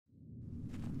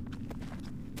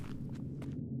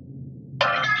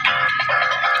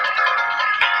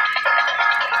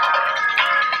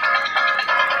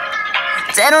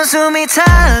때론 숨이 탁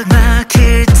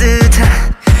막힐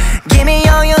듯한 Give me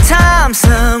all your time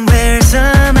somewhere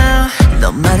somehow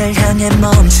너만을 향해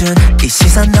멈춘 이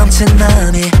시선 넘친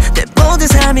마음이 내 모든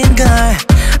삶인걸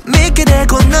믿게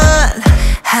되고 넌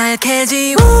하얗게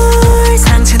지울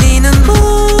상처니 눈물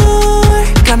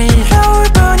감미로울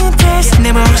뿐인 taste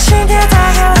내 몫이게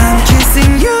다가와 I'm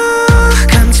kissing you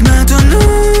감지마도 눈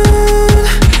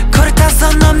거리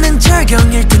타서 넘는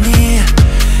절경일 테니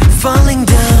Falling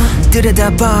down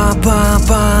들여다봐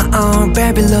oh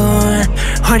Babylon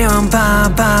화려한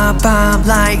밤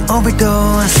like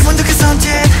overdose 기분좋게 선짓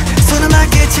손을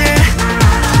맞겠지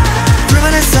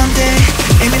불만한 someday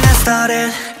이미 난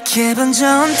started 기분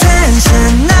좋은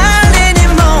tension 날린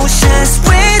emotions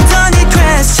We don't need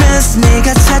questions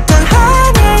네가 찾던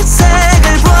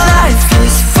하늘색을 봐 Life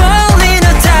is falling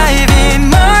a dive in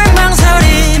뭘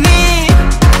망설임이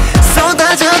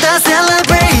쏟아져다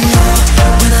celebrate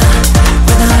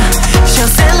When I show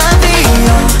C'est La Vie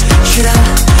Shoot out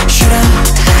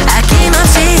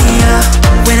아낌없이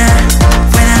When I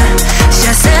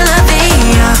show C'est La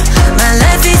Vie My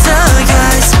life is all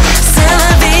yours C'est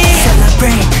La Vie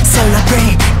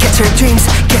Celebrate, get your dreams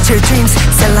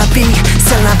C'est La vie,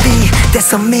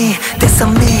 that's on me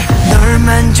널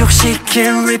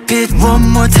만족시킨 repeat one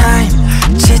more time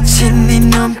지친 네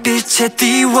눈빛에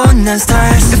띄워 난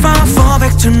stars If I'm fall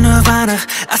back to Nirvana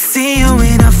I see you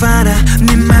in Havana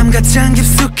네 맘 가장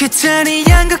깊숙이 자리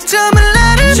양극점을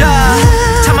나를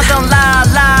참았던 la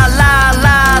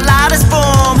this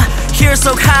boom Here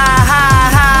so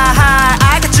high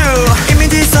I got you 이미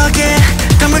뒤섞인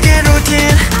까맣게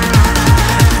routine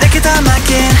내게 다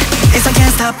맡긴 이상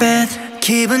can't stop it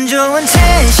기분 좋은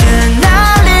tension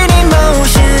날린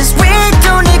emotions We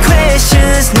don't need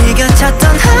questions 네가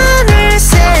찾던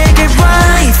하늘색을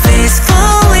Life is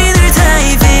falling or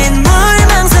diving 뭘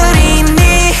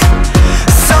망설임이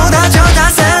쏟아져 다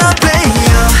celebrate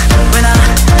When I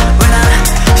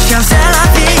show C'est La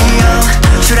Vie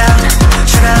Shoot out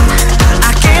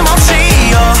아낌없이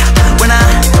When I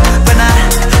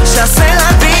show C'est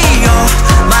La Vie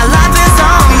My life is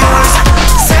all yours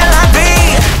C'est La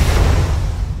Vie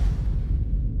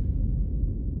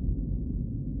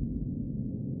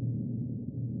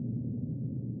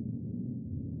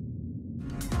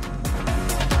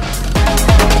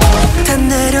다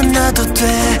내려놔도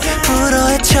돼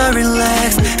불어헤쳐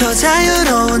relax 더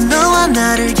자유로운 너와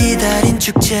나를 기다린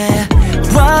축제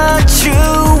What you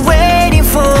waiting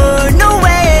for no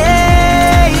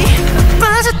way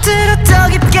빠져들어 더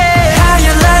깊게 How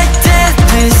you like that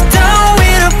please don't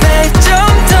it up babe 좀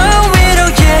더 위로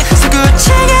yeah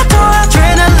서구치게 더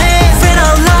adrenaline Feel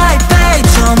alive babe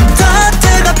좀 더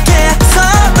뜨겁게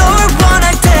서로를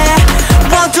원할 때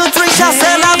 1, 2, 3 shout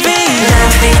C'est La Vie La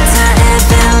vida es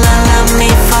bella love me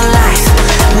for life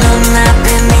눈앞에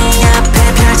네 앞에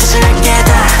펼쳐줄게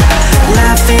다 La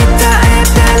vida es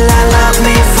bella love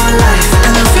me for life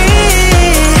And la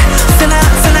vie C'est la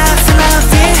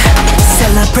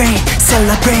vie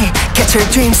Celebrate get your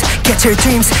dreams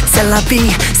C'est La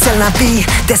vie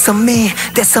that's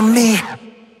on me